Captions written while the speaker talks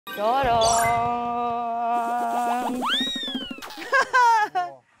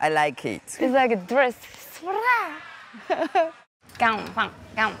I like it. It's like a dress. 干放，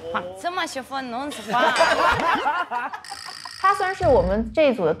这么舒服，弄死我！他虽然是我们这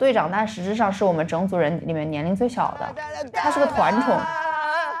一组的队长，但实质上是我们整组人里面年龄最小的。他是个团宠。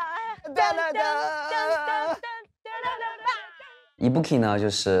Ibuki 呢，就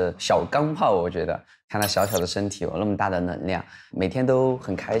是小钢炮，我觉得看他小小的身体有那么大的能量，每天都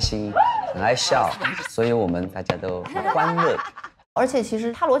很开心，很爱笑，所以我们大家都很欢乐。而且其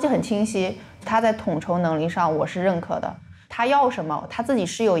实他逻辑很清晰，他在统筹能力上我是认可的。他要什么，他自己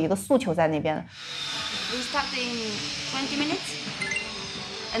是有一个诉求在那边的。We start in 20 minutes,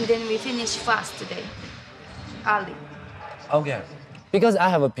 and then we finish fast today, early. Okay. Because I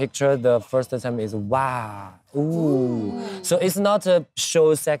have a picture, the first time is wow. Ooh. So it's not a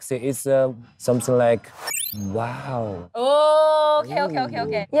show sexy, it's something like wow. Oh,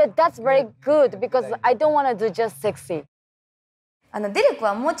 okay. Yeah, that's very good because I don't want to do just sexy. デルク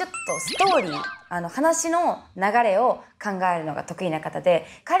はもうちょっとストーリー、話の流れを考えるのが得意な方で、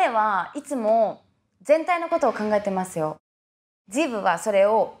彼はいつも全体のことを考えてますよ。ジブはそれ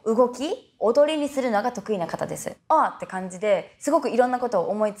を動き、踊りにするのが得意な方です。ああって感じですごくいろんなことを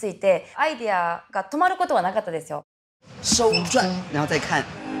思いついて、アイデアが止まることはなかったですよ。手转，然后再看。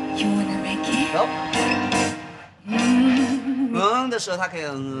You wanna make it? 的时候，他可以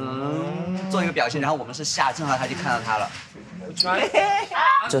做一个表现，然后我们是下，正好他就看到他了。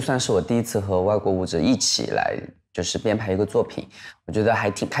这算是我第一次和外国舞者一起来，就是编排一个作品，我觉得还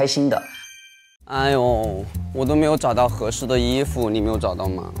挺开心的。哎呦，我都没有找到合适的衣服，你没有找到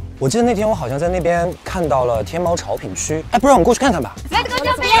吗？我记得那天我好像在那边看到了天猫潮品区，哎，不然我们过去看看吧。Let's go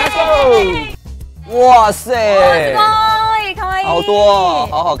shopping！ 哇塞，好多，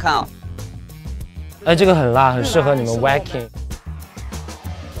好好看啊！哎，这个很辣，很适合你们 wacking。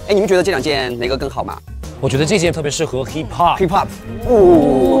哎，你们觉得这两件哪个更好吗？我觉得这件特别适合 hip hop。hip hop，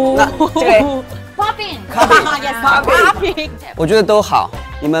 那这个 popping， 我觉得都好，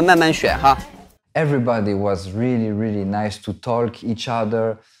你们慢慢选哈。Everybody was really nice to talk each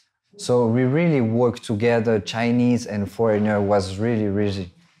other, so we really worked together. Chinese and foreigner was really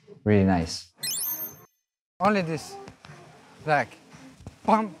nice. Only this, like,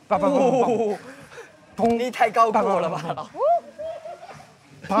 bam, bam, bam, bam, bam. 你太高过了吧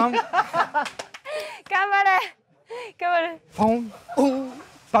！bam， 干巴嘞，bam，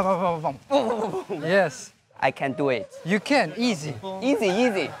 bam, bam, bam, bam. Yes, I can do it. you can, easy.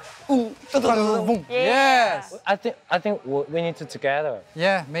 Easy. Boom. Yes. I think we need to together.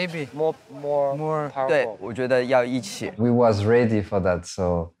 Yeah, maybe. More powerful. 对，我觉得要一起。 We was ready for that,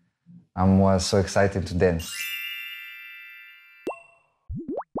 so I was so excited to dance.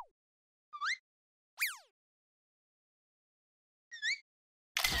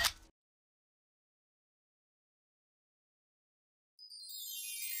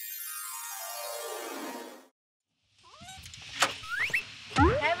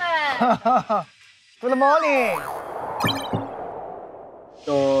 Good morning.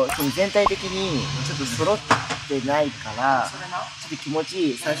 その全体的にちょっと揃ってないからちょっと気持ち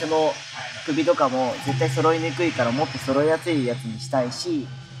いい最初の首とかも絶対揃いにくいからもっと揃いやすいやつにしたいし。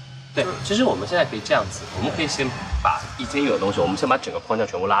对，其实我们现在可以这样子，我们可以先把已经有的东西，我们先把整个框架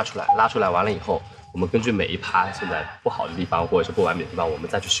全部拉出来完了以後，我们根据每一趴现在不好的地方或者是不完美的地方，我们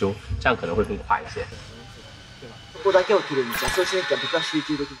再去修，这样可能会更快一些。ここだけをきれいにしたそうしなきゃ僕は集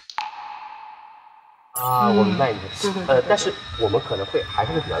中できる。啊，我明白你的意思。但是我们可能还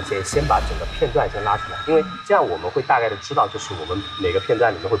是会比较建议先把整个片段先拉出来，因为这样我们会大概的知道，就是我们哪个片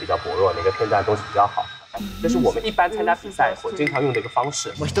段里面会比较薄弱，哪个片段的东西比较好。这是我们一般参加比赛我经常用的一个方式。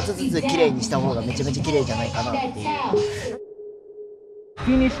もう一つずつきれいにした方がめちゃめちゃきれいじゃないかなっていう。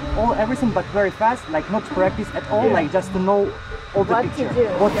Finish everything but very fast, like not practice at all, like just to know all the picture,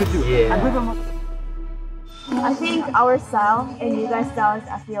 what to do. Yeah. And we will. I think our style and you guys' styles,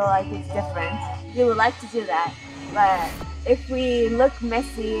 I feel like it's different. We would like to do that, but if we look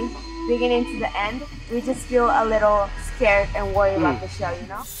messy beginning to the end, we just feel a little scared and worried about the show, you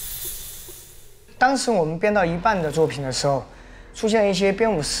know? 当时我们编到一半的作品的时候，出现了一些编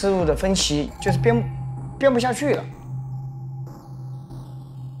舞思路的分歧，就是编不下去了。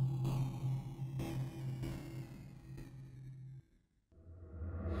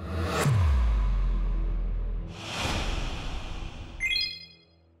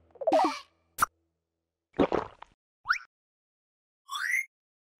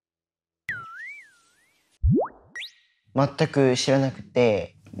全く知らなく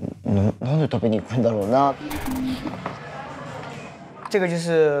て、なんで食べに行くんだろうな。这个就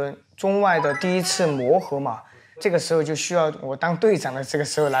是中外的第一次磨合嘛，这个时候就需要我当队长的这个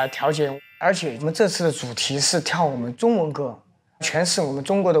时候来调节。而且我们这次的主题是跳我们中文歌，诠释我们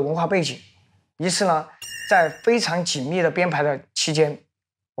中国的文化背景。于是呢，在非常紧密的编排的期间，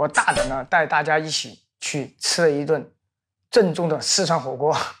我大胆的带大家一起去吃了一顿正宗的四川火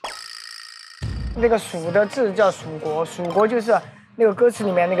锅。那个蜀的字叫蜀国，蜀国就是那个歌词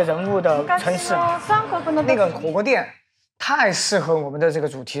里面那个人物的城市。那个火锅店太适合我们的这个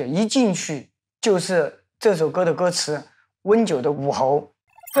主题了，一进去就是这首歌的歌词，温酒的武侯。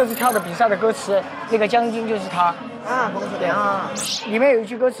这次跳的比赛的歌词，那个将军就是他啊，对啊。里面有一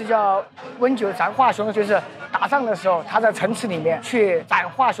句歌词叫“温酒斩华雄”，就是打仗的时候，他在城池里面去斩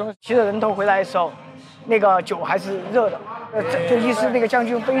华雄，骑着人头回来的时候，那个酒还是热的。就意思那个将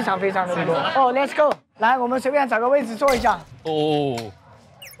军非常非常的多。哦 ，Let's go， 来，我们随便找个位置坐一下。哦。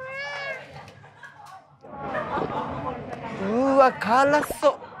哇，卡拉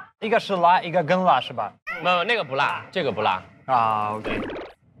索，一个是辣，一个更辣是吧？没有，那个不辣，这个不辣啊。OK。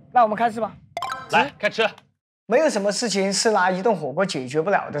那我们开始吧，来开吃。没有什么事情是拿一顿火锅解决不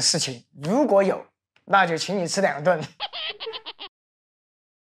了的事情，如果有，那就请你吃2顿。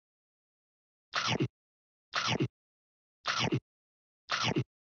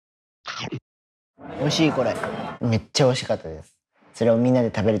美味しいこれ、めっちゃ美味しかったです。それをみんな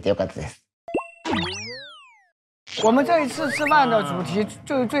で食べれてよかったです。我们这一次吃饭的主题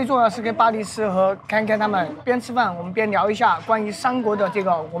最重要是跟巴黎斯和看他们边吃饭，我们边聊一下关于三国的这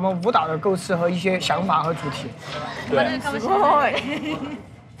个我们舞蹈的构思和一些想法和主题。对，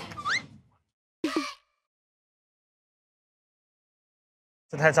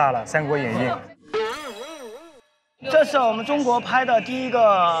这太炸了，《三国演义》。这是我们中国拍的第一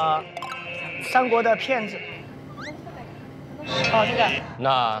个三国的片子。哦，这个。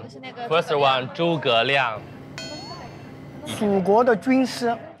那 first one 诸葛亮。蜀国的军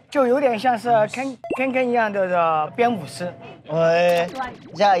师，就有点像是Ken一样的编舞师。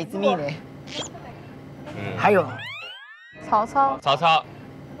じゃあいつ見ね。还有曹操。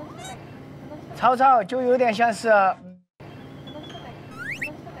曹操就有点像是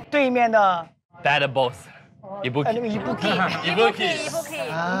对面的 Bad Boss， 那个Ibuki 啊，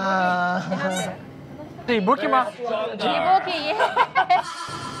是 Ibuki 吗？Ibuki。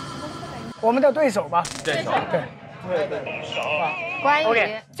我们的对手吧。对手。对。关羽。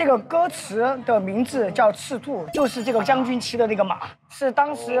OK， 这个歌词的名字叫《赤兔》，就是这个将军骑的那个马，是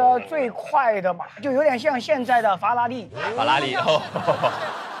当时最快的马，就有点像现在的法拉利。哦。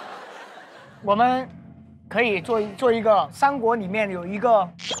我们可以做一个三国里面有一个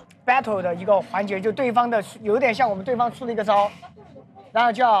battle 的一个环节，就对方的有点像我们对方出了一个招，然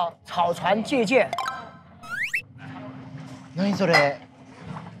后叫草船借箭。何それ？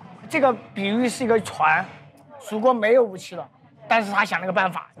这个比喻是一个船，蜀国没有武器了，但是他想了个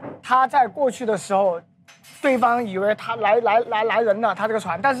办法，他在过去的时候，对方以为他来人了，他这个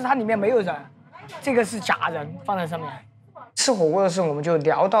船，但是他里面没有人，这个是假人放在上面。吃火锅的时候，我们就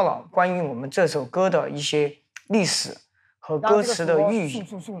聊到了关于我们这首歌的一些历史和歌词的寓意，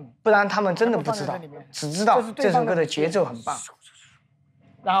不然他们真的不知道，只知道这首歌的节奏很棒。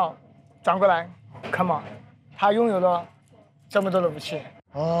然后转过来 ，Come on， 他拥有了这么多的武器。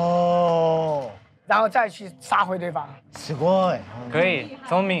哦，然后再去杀回对方。すごい。可以，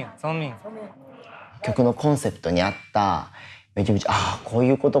聪明。曲のコンセプトに合っためちゃめちゃこう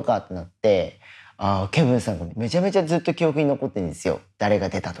いうことかってなって、ケブンさんがめちゃめちゃずっと記憶に残ってるんですよ。誰が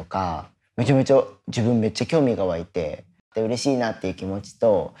出たとか、めちゃめちゃ自分めっちゃ興味が湧いて、で嬉しいなっていう気持ち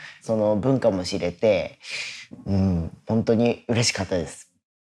と、その文化も知れて、本当に嬉しかったです。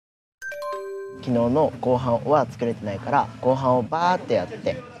昨日の後半は作れてないから後半をバーってやっ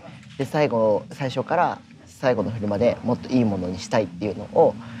て、で最初から最後のフルまでもっといいものにしたいっていうの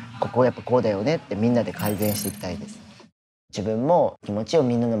を、ここやっぱこうだよねってみんなで改善していきたいです。自分も気持ちを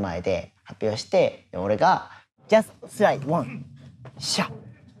みんなの前で発表して、俺が just slide one シャ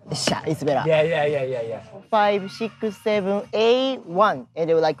it's better yeah 5 6 7 8 1 and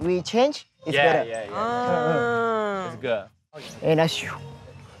they were like we change it's better it's good ラッシュ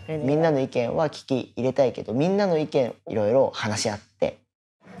みんなの意見は聞き入れたいけど、みんなの意見いろいろ話し合って。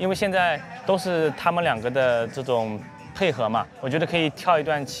因为现在都是他们2个的这种配合嘛，我觉得可以跳一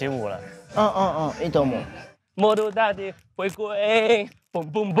段起舞了。いいと思う。摩托大帝回归，蹦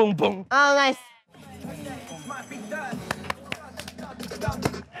蹦蹦蹦。nice。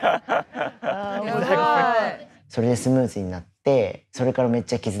それでスムーズになって、それからめっ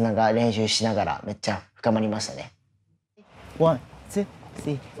ちゃ絆が練習しながらめっちゃ深まりましたね。1、2。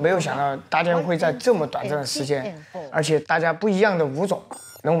没有想到大家会在这么短暂的时间，而且大家不一样的舞种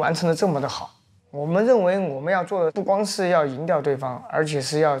能完成的这么的好。我们认为我们要做的不光是要赢掉对方，而且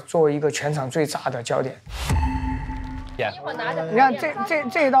是要做一个全场最炸的焦点。你看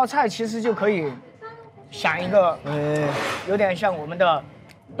这一道菜其实就可以想一个，有点像我们的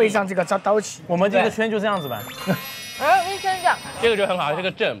背上这个刀旗。我们这个圈就这样子吧。一圈这样。这个就很好，这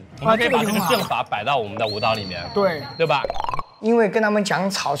个阵，我们可以把这个阵法摆到我们的舞蹈里面，对吧？因为跟他们讲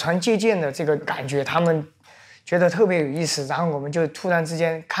草船借箭的这个感觉，他们觉得特别有意思，然后我们就突然之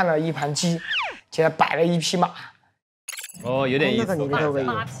间看了一盘鸡，给他摆了一匹马。哦，有点意思。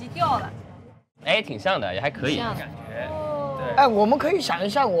马皮掉了。哎，挺像的，也还可以，感觉。对。哎，我们可以想一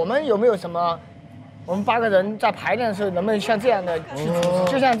下，我们有没有什么？我们8个人在排练的时候，能不能像这样的去组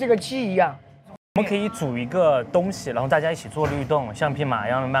织，就像这个鸡一样？我们可以组一个东西，然后大家一起做律动，像匹马一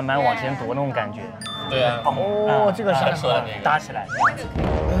样慢慢往前踱那种感觉。对啊。哦，这个想说的那个搭起来。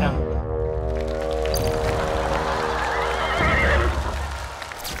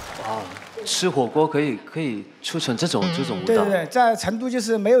哇，吃火锅可以出成这种舞蹈。对，在成都就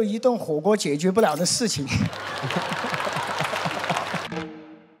是没有一顿火锅解决不了的事情。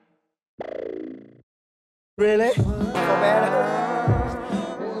Really? For battle?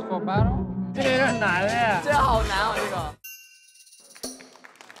 For battle? 这个有点难哎。这好难哦，这个。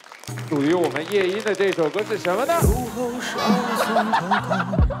属于我们夜莺的这首歌是什么呢？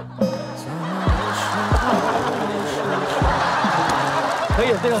可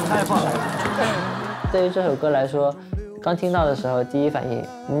以，这个太棒了。对于这首歌来说，刚听到的时候，第一反应，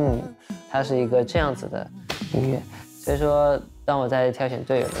它是一个这样子的音乐。所以说，当我在挑选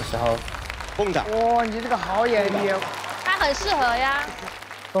队友的时候，蹦跶。哇，你这个好演绎。他很适合呀。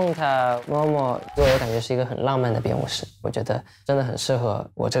蹦跶默默给我感觉是一个很浪漫的编舞师，我觉得真的很适合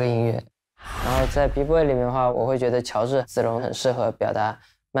我这个音乐。然后在 B-boy 里面的话，我会觉得乔治子龙很适合表达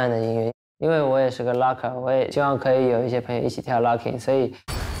慢的音乐，因为我也是个 locker， 我也希望可以有一些朋友一起跳 locking， 所以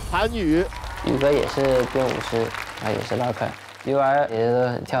韩宇哥也是编舞师，他也是 locker，UR 也是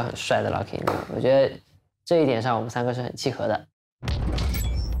很跳很帅的 locking， 我觉得这一点上我们3个是很契合的。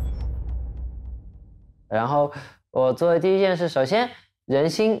然后我做的第一件事，首先人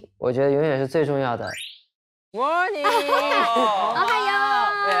心，我觉得永远是最重要的。Morning，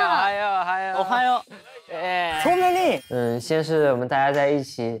 おはよう。聪明力。先是我们大家在一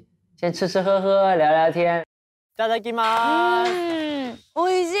起，先吃吃喝喝，聊聊天。いただきます。美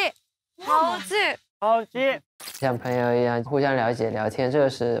味しい，好吃，好吃。像朋友一样互相了解聊天，这个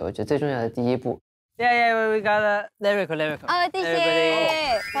是我觉得最重要的第一步。Yeah, we got a lyrical. 谢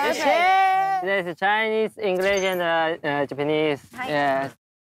谢。谢谢。This is Chinese, English and Japanese. Yes.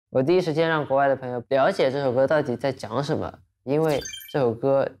 我第一时间让国外的朋友了解这首歌到底在讲什么，因为这首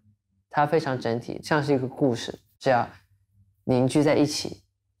歌它非常整体，像是一个故事，是要凝聚在一起，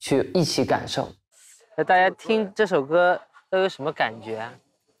去一起感受。那大家听这首歌都有什么感觉啊？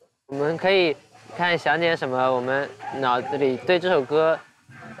我们可以看想点什么，我们脑子里对这首歌，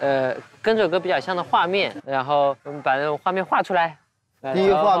跟这首歌比较像的画面，然后我们把那种画面画出来。第一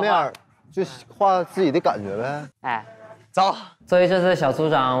个画面就画自己的感觉呗。哎，走。作为这次的小组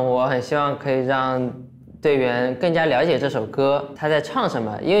长，我很希望可以让队员更加了解这首歌，他在唱什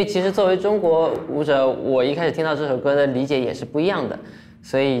么。因为其实作为中国舞者，我一开始听到这首歌的理解也是不一样的，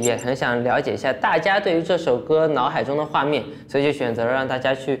所以也很想了解一下大家对于这首歌脑海中的画面，所以就选择了让大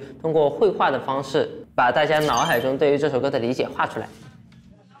家去通过绘画的方式，把大家脑海中对于这首歌的理解画出来。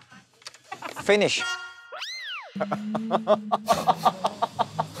Finish。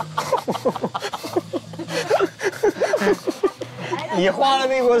你画的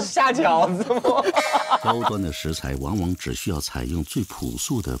那个是下饺子吗？高端的食材往往只需要采用最朴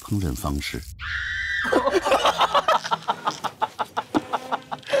素的烹饪方式。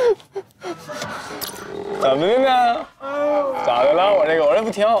怎么的呢？咋的了？我这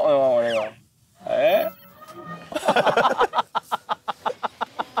不挺好的吗？我这个，哎。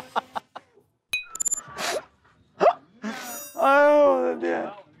哎呦我的天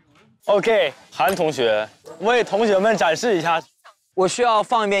 ！OK， 韩同学，为同学们展示一下。我需要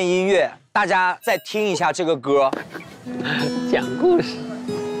放一遍音乐，大家再听一下这个歌。讲故事。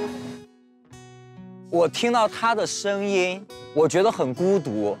我听到他的声音，我覺得很孤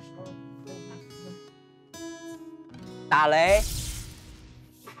独。打雷。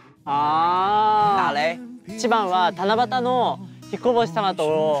打雷。一番は七夕の彦星様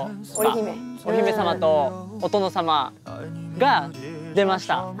とお姫様とお殿様が出まし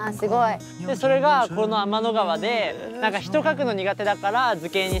た。あ、すごい。でそれがこの天の川でなんか人描くの苦手だから図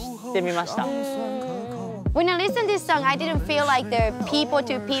形にしてみました。When I listen to this song, I didn't feel like they're people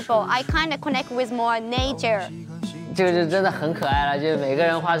to people. I kind of connect with more nature. 这个就真的很可爱了，就是每个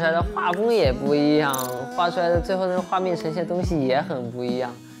人画出来的画风也不一样，画出来的最后的画面呈现东西也很不一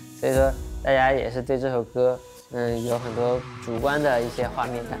样。所以说，大家也是对这首歌，有很多主观的一些画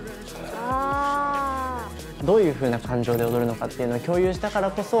面感。啊，どういう風な感情で踊るのかっていうのを共有したか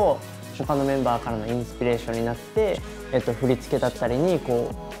らこそ他のメンバーからのインスピレーションになって、振り付けだったりにこ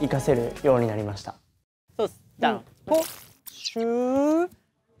う活かせるようになりました。そうです。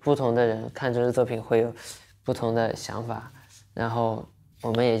不同的人看这支作品会有不同的想法，然后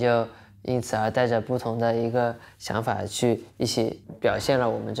我们也就因此而带着不同的一个想法去一起表现了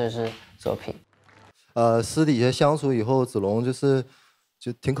我们这支作品。私底下相处以后，子龙就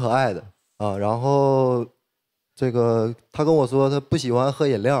挺可爱的啊。然后这个他跟我说他不喜欢喝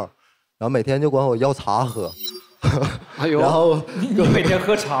饮料，然后每天就管我要茶喝。哎呦，然后你每天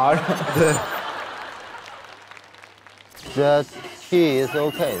喝茶是吧？对。Just tea is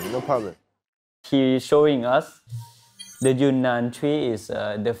okay, no problem. He showing us the Yunnan tree is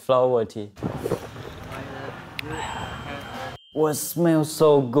the flower tea. What smells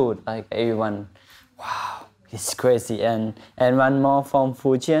so good, like everyone. Wow, it's crazy. And one more from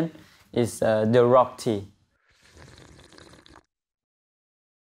Fujian is the rock tea.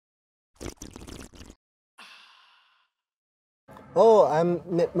 Oh,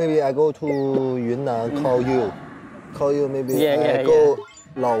 maybe I go to Yunnan, call you maybe Yeah, go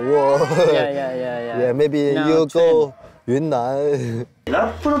老挝 Yeah, maybe No, you go 雲南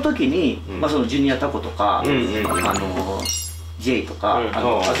ラップの時に、そのジュニアタコとか、J とか、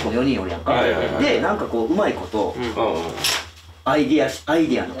あそこの4人おるやんか、でなんかこううまいこと、アイデ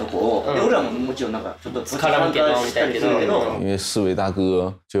ィアのとこを、で俺らももちろんなんかちょっと参加したりするけど，因为四位大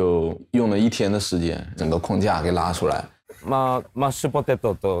哥就用了1天的时间，整个框架给拉出来。マッシュポテ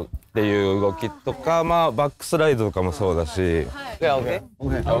トとっていう動きとか、バックスライドとかもそうだし。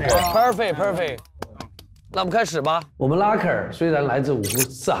OK，perfect。那我们开始吧。我们拉克尔虽然来自五湖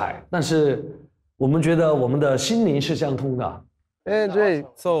四海，但是我们觉得我们的心灵是相通的。哎，对，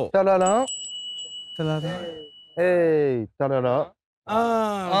哒啦啦，哒啦啦，哎，哒啦啦。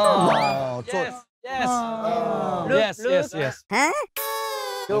做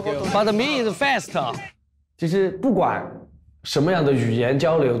Yes。But me is fast。其实不管什么样的语言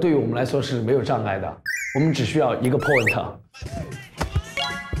交流，对于我们来说是没有障碍的，我们只需要一个 point。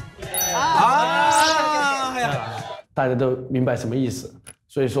大家都明白什么意思，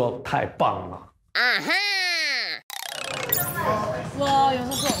所以说太棒了。哇，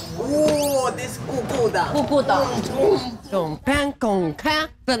有时候哇 ，this 固固的，共看共看，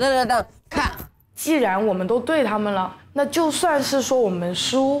看。既然我们都对他们了，那就算是说我们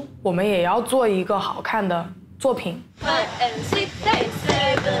输，我们也要做一个好看的作品。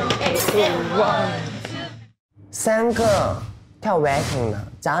3个跳 Waacking 的，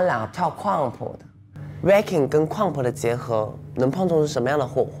加2个跳 Crump 的 ，Waacking 跟 Crump 的结合能碰撞出什么样的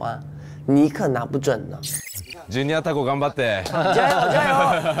火花，你可拿不准呢。ジュニアタコ頑張って！加油！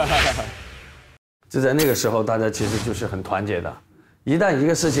就在那个时候，大家其实就是很团结的。一旦一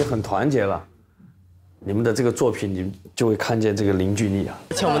个事情很团结了，你们的这个作品，你就会看见这个凝聚力啊。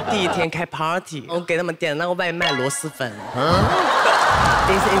而且我们第一天开 party， 我给他们点那个外卖螺蛳粉。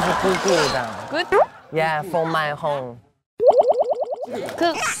This is good. Good. Yeah, for my home.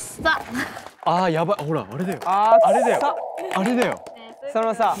 あやばいほらあれだよあれだよそ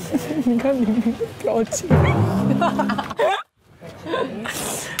のさ你看你们表情，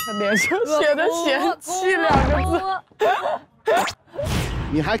脸上写的嫌弃2个字。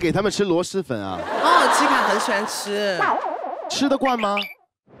你还给他们吃螺蛳粉啊？哦，七卡很喜欢吃，吃得惯吗？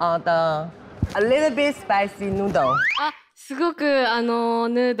好的 ，a little bit spicy noodle。すごく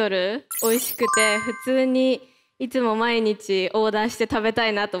ヌードル美味しくて普通にいつも毎日オーダーして食べた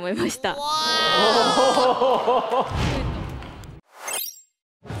いなと思いました。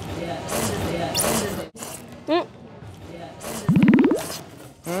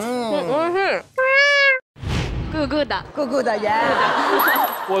good 耶！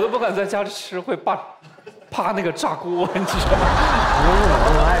我都不敢在家里吃，会怕那个炸锅，你知道吗？我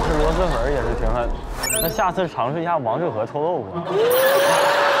们爱吃螺蛳粉也是挺狠，那下次尝试一下王致和臭豆腐。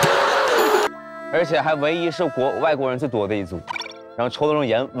而且还唯一是外国人最多的一组，然后抽那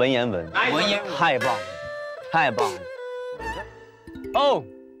种文言文，太棒了，太棒了。哦，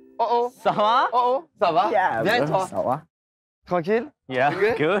什么？什么 ？Bien Tranquille? Yeah.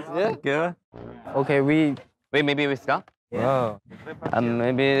 Good. Okay, maybe we start. Wow.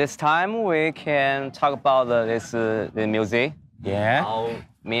 Maybe this time we can talk about the music. Yeah.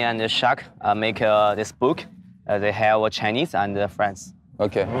 Me and Shaq make this book. They have Chinese and French.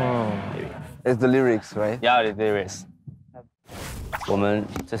 Okay. It's the lyrics, right? Yeah, the lyrics. 我们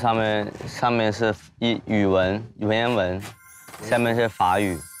这上面是语文文言文，下面是法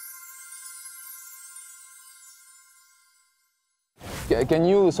语。Can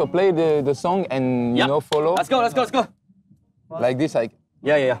you play the song and you know follow? Let's go. Like this, like.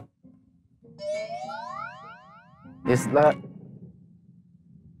 Yeah. It's not.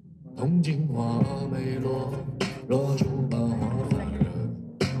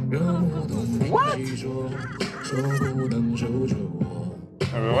 What?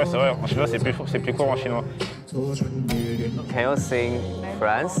 Ouais, c'est vrai, en chinois c'est plus court en chinois. Can you sing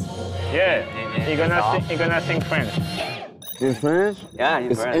French? Yeah, you're gonna sing French. In French? Yeah,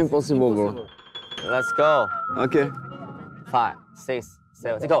 in It's French. impossible, bro. Let's go. Ok. 5, 6,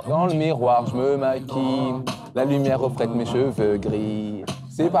 7, go. Dans le miroir, je me maquille. La lumière reflète mes cheveux gris.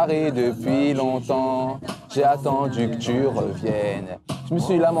 Séparés depuis longtemps, j'ai attendu que tu reviennes. Je me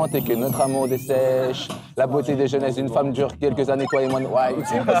suis lamenté que notre amour dessèche. La beauté des jeunesses d'une femme dure quelques années, toi et moi. Ouais,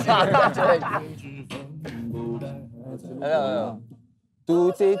 c'est impossible.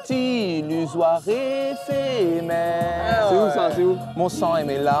 Tout est illusoire, éphémère. C'est où ça, c'est où? Mon sang et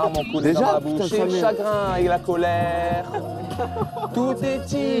mes larmes ont coulé dans ma bouche, et le chagrin et la colère. Tout est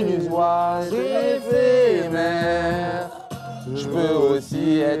illusoire, éphémère. Je peux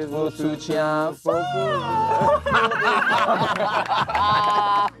aussi être votre soutien.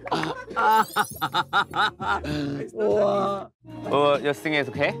 Oh, your singing is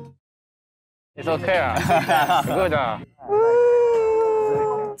okay? It's okay 啊 ，good 啊。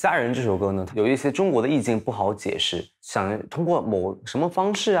家人这首歌呢，有一些中国的意境不好解释，想通过某什么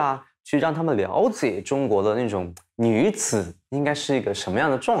方式啊，去让他们了解中国的那种女子应该是一个什么样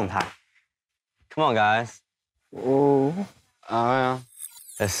的状态。Come on, guys. Oh. Ah ouais. Hein.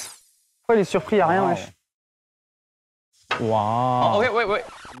 Yes. Pourquoi il est surpris, y a rien, wesh. Wow. Oh, okay, wait.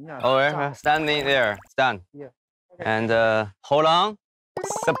 Oh, yeah. Standing there. Stand. And hold on.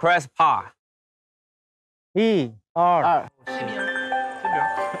 Suppress part. E, R.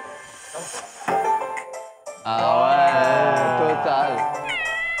 Ah ouais, total.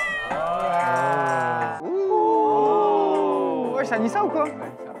 Ouh. Ouais, c'est Anissa ou quoi?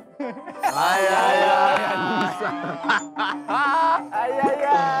 Aïe, aïe, aïe, Aïe, aïe,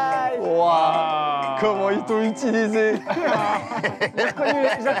 aïe. Waouh. Comment ils t'ont utilisé. J'ai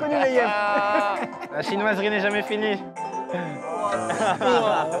reconnu les yeux. La chinoiserie n'est jamais finie.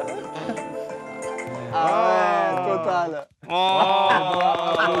 Ah ouais, total.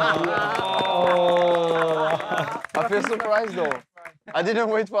 I feel surprised though. I didn't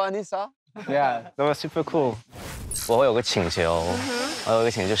wait for Anissa. Yeah, that was super cool. 我会有个请求，我有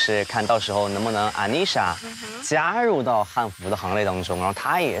个请求就是看到时候能不能 Anisha 加入到汉服的行列当中，然后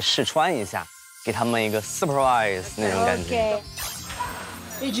她也试穿一下，给他们一个 surprise 那种感觉。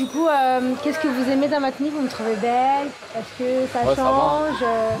Et du coup, qu'est-ce que vous aimez dans ma tenue? Vous me trouvez belle? Est-ce que ça change?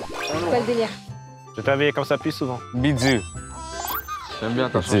 C'est quoi le délire? Je t'habille comme ça plus souvent. Bisous. J'aime bien,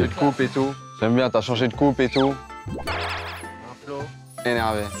 t'as changé de coupe et tout. J'aime bien, t'as changé de coupe et tout.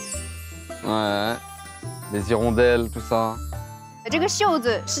 Énervé. Ouais. Les hirondelles, tout ça. 这个袖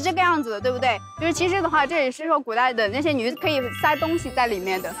子是这个样子的，对不对？就是其实的话，这也是说古代的那些女子可以塞东西在里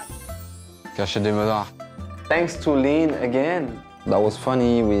面的。Cacher des menottes. Thanks to Lynn again. That was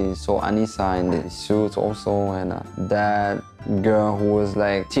funny. We saw Anissa in the suit also, and that girl who was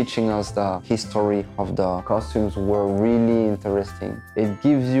like teaching us the history of the costumes were really interesting. It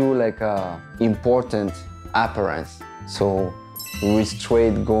gives you like a important appearance. So we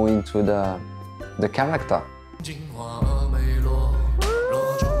straight go into the character.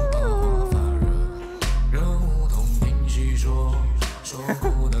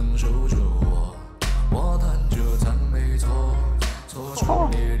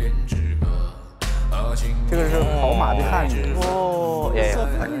 Oh, yeah,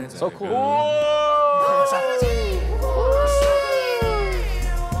 yeah. So cool.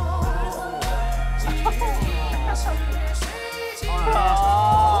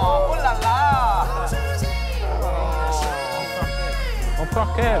 Oh là là! Encore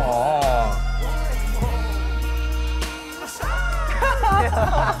Kev.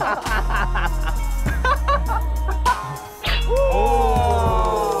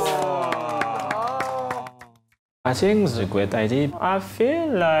 I think it's a great idea. I feel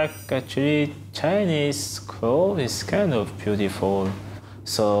like actually Chinese clothes is kind of beautiful.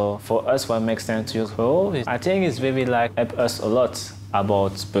 So for us, what makes sense to use clothes, I think it's really like help us a lot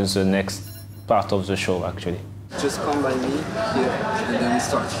about the next part of the show actually. Just come by me here, and then we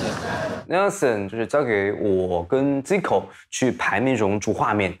start here. Nelson 就是交给我跟 Zico 去排那种主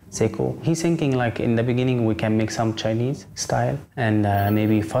画面。Zico, he's thinking like in the beginning we can make some Chinese style, and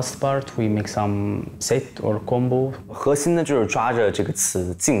maybe first part we make some set or combo. 核心呢就是抓着这个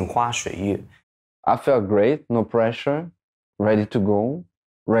词镜花水月。I felt great, no pressure, ready to go,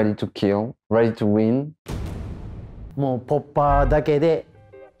 ready to kill, ready to win. もうポッパーだけで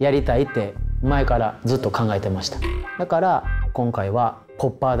やりたいって前からずっと考えてました。だから今回はポ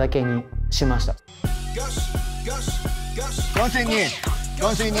ッパーだけにしました。恭喜你，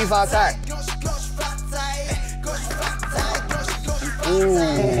恭喜你发财！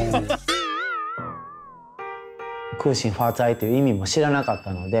空心发財という意味も知らなかっ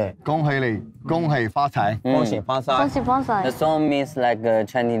たので。恭喜你，恭喜发财！恭喜发财！恭喜发财！ The song means like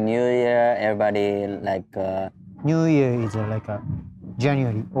Chinese New Year. Everybody like. New Year is like a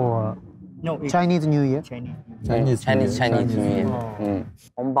January or no Chinese New Year. Chinese New Year.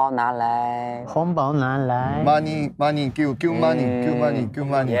 红包拿来。红包拿来。Money, give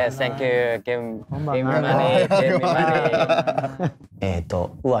money. Yes, thank you. Give me money. Give me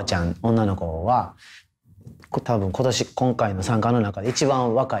money. うわちゃん女の子は多分今回の参加の中で一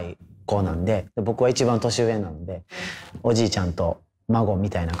番若い子なんで、僕は一番年上なので、おじいちゃんと孫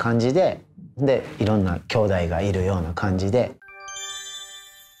みたいな感じで、いろんな兄弟がいるような感じで。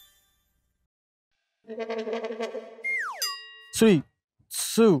3、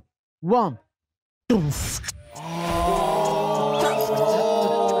2、1、ドン。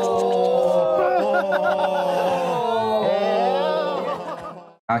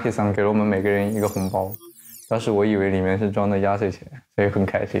阿 K 桑给了我们每个人一个红包，当时我以为里面是装的压岁钱，所以很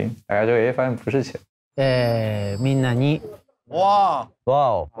开心。打开之后，发现不是钱。みんなに。わ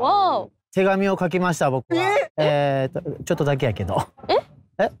お。手紙を書きました僕は。ちょっとだけやけど。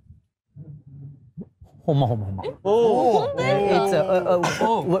ほんま。It's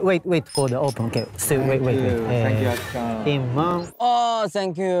wait for the open. Okay, still wait. Thank you. In one. Oh,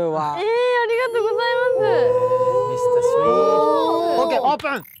 thank you. わ。ありがとうございます。Mr. Sweet. Okay,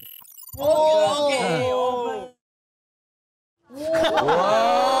 open. Okay.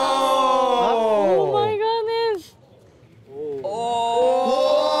 Oh my goodness.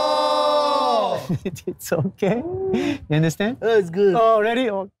 It's okay. You understand? That's good. Oh, ready?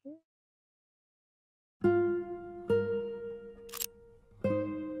 Okay.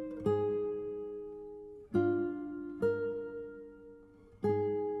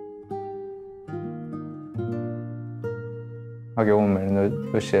 他给我们每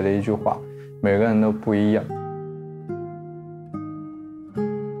人都写了一句话，每个人都不一样。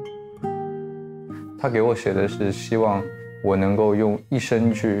他给我写的是希望我能够用一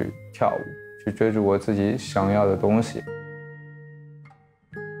生去跳舞，去追逐我自己想要的东西。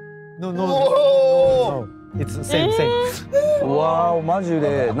No. It's same. わー、マジ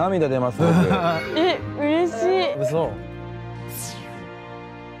で涙出ます。嬉しい。嘘。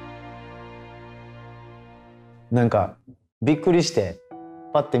なんかびっくりして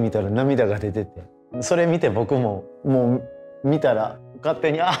パッて見たら涙が出てて、それ見て僕ももう見たら勝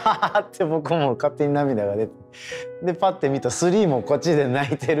手にあーって僕も勝手に涙が出て、でパッて見たら3もこっちで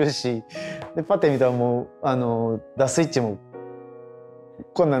泣いてるし、でパッて見たらもうダスイッチも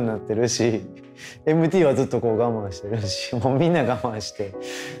こんなんなってるし、 MT はずっとこう我慢してるし、もうみんな我慢して、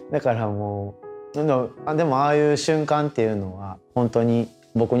だからもうでもああいう瞬間っていうのは本当に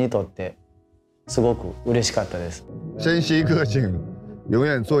僕にとってすごく嬉しかったです。珍惜个性，永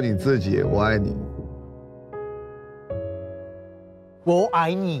远做你自己，我爱你。我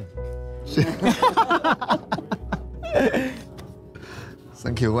爱你。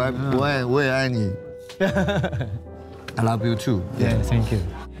Thank you， 我也爱你。I love you too. Yeah, thank you.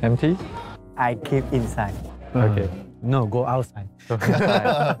 MT? I keep inside. Okay. No, go outside.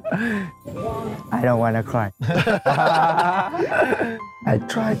 I don't wanna cry. I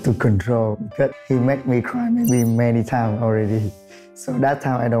try to control because he make me cry maybe many times already. So that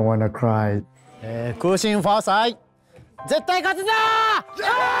time I don't wanna cry. 空心发財、絶対勝つぞ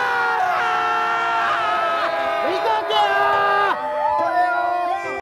ー！